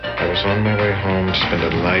was on my way home to spend a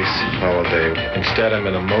nice holiday. Instead, I'm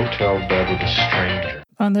in a motel bed with a stranger.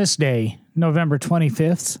 On this day, November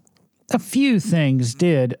 25th, a few things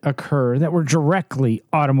did occur that were directly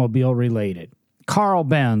automobile related. Carl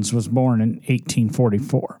Benz was born in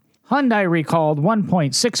 1844. Hyundai recalled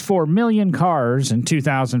 1.64 million cars in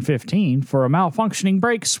 2015 for a malfunctioning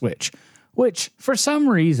brake switch, which, for some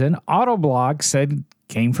reason, Autoblog said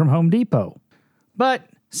came from Home Depot. But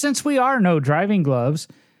since we are No Driving Gloves,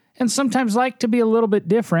 and sometimes like to be a little bit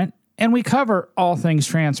different, and we cover all things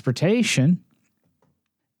transportation,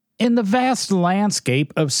 in the vast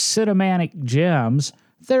landscape of cinematic gems,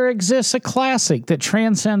 there exists a classic that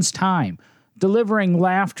transcends time, delivering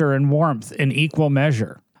laughter and warmth in equal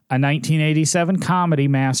measure. A 1987 comedy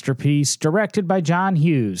masterpiece directed by John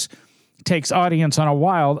Hughes takes audience on a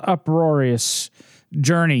wild, uproarious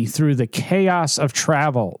journey through the chaos of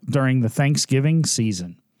travel during the Thanksgiving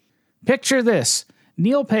season. Picture this.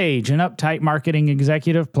 Neil Page, an uptight marketing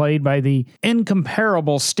executive played by the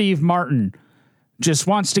incomparable Steve Martin, just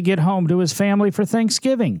wants to get home to his family for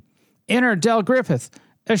Thanksgiving. Enter Del Griffith,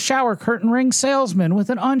 a shower curtain ring salesman with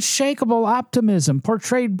an unshakable optimism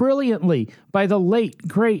portrayed brilliantly by the late,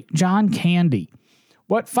 great John Candy.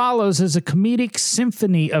 What follows is a comedic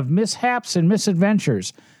symphony of mishaps and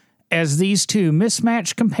misadventures as these two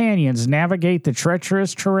mismatched companions navigate the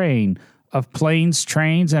treacherous terrain of planes,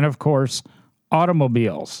 trains, and, of course,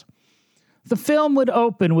 automobiles. The film would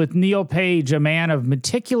open with Neil Page, a man of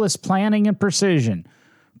meticulous planning and precision,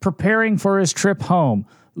 preparing for his trip home.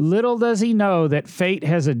 Little does he know that fate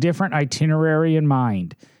has a different itinerary in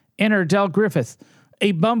mind. Enter Del Griffith,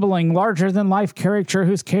 a bumbling, larger-than-life character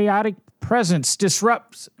whose chaotic presence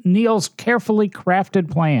disrupts Neil's carefully crafted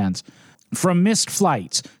plans. From missed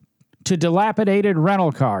flights to dilapidated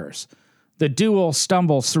rental cars, the duo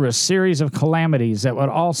stumbles through a series of calamities that would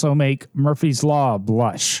also make Murphy's Law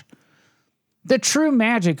blush. The true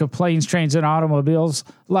magic of Planes, Trains, and Automobiles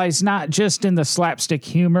lies not just in the slapstick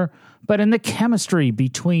humor, but in the chemistry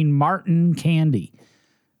between Martin and Candy.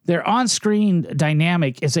 Their on-screen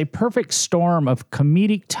dynamic is a perfect storm of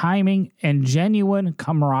comedic timing and genuine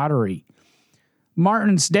camaraderie.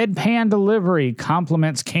 Martin's deadpan delivery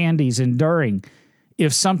complements Candy's enduring,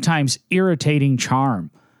 if sometimes irritating, charm.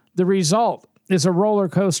 The result is a roller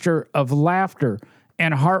coaster of laughter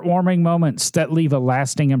and heartwarming moments that leave a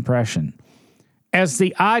lasting impression. As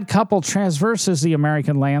the odd couple traverses the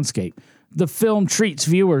American landscape, the film treats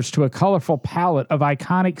viewers to a colorful palette of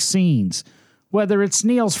iconic scenes, whether it's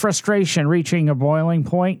Neil's frustration reaching a boiling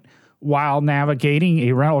point while navigating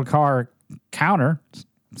a rental car counter,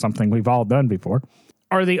 something we've all done before,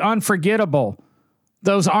 or the unforgettable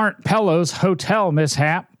 "those aren't pillows" hotel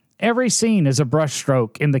mishap. Every scene is a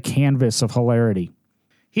brushstroke in the canvas of hilarity.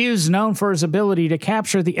 Hughes, known for his ability to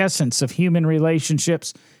capture the essence of human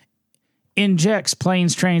relationships, injects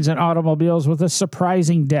Planes, Trains, and Automobiles with a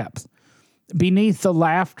surprising depth. Beneath the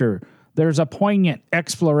laughter, there's a poignant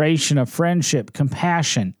exploration of friendship,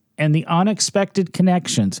 compassion, and the unexpected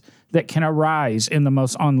connections that can arise in the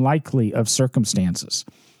most unlikely of circumstances.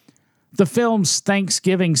 The film's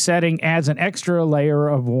Thanksgiving setting adds an extra layer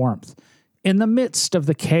of warmth. In the midst of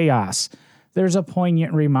the chaos, there's a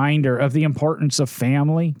poignant reminder of the importance of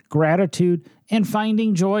family, gratitude, and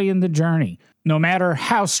finding joy in the journey, no matter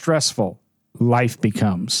how stressful life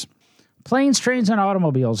becomes. Planes, Trains, and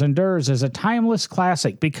Automobiles endures as a timeless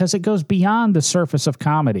classic because it goes beyond the surface of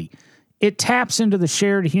comedy. It taps into the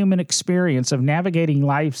shared human experience of navigating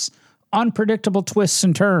life's unpredictable twists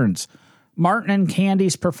and turns. Martin and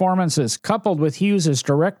Candy's performances, coupled with Hughes's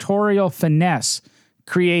directorial finesse,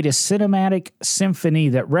 create a cinematic symphony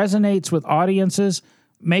that resonates with audiences,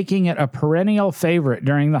 making it a perennial favorite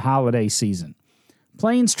during the holiday season.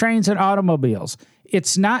 Planes, Trains, and Automobiles.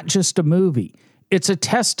 It's not just a movie. It's a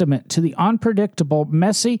testament to the unpredictable,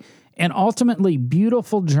 messy, and ultimately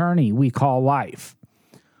beautiful journey we call life.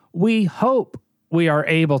 We hope we are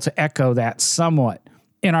able to echo that somewhat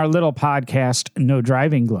in our little podcast, No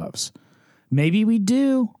Driving Gloves. Maybe we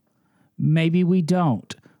do, maybe we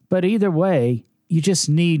don't. But either way, you just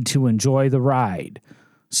need to enjoy the ride.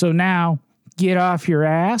 So now, get off your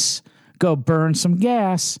ass, go burn some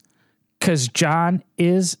gas, 'cause John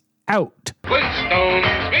is out.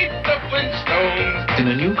 Flintstones, meet the Flintstones. In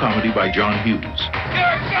a new comedy by John Hughes.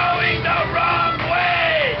 You're going the wrong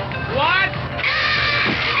way! What?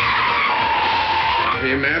 Are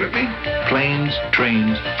you mad at me? Planes,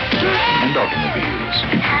 Trains, and Automobiles.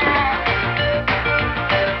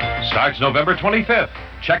 Starts November 25th.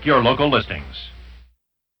 Check your local listings.